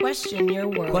Question your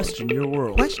world. Question your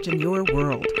world. Question your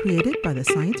world. Created by the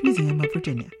Science Museum of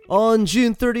Virginia. On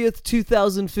June 30th,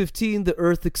 2015, the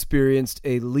Earth experienced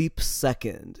a leap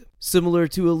second. Similar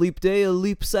to a leap day, a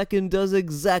leap second does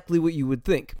exactly what you would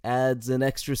think. Adds an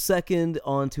extra second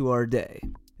onto our day.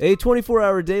 A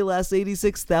 24-hour day lasts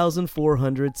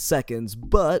 86,400 seconds,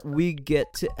 but we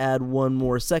get to add one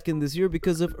more second this year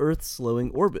because of Earth's slowing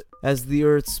orbit. As the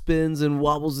Earth spins and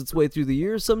wobbles its way through the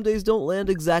year, some days don't land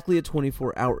exactly at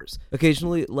 24 hours.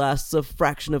 Occasionally, it lasts a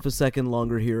fraction of a second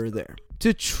longer here or there.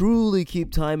 To truly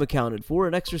keep time accounted for,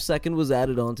 an extra second was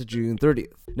added on to June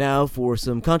 30th. Now for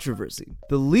some controversy.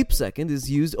 The leap second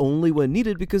is used only when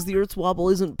needed because the Earth's wobble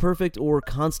isn't perfect or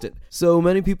constant, so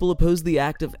many people oppose the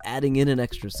act of adding in an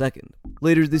extra second.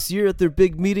 Later this year, at their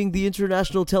big meeting, the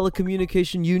International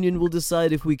Telecommunication Union will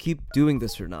decide if we keep doing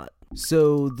this or not.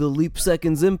 So the leap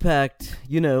second's impact,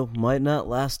 might not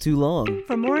last too long.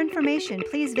 For more information,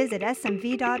 please visit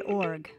smv.org.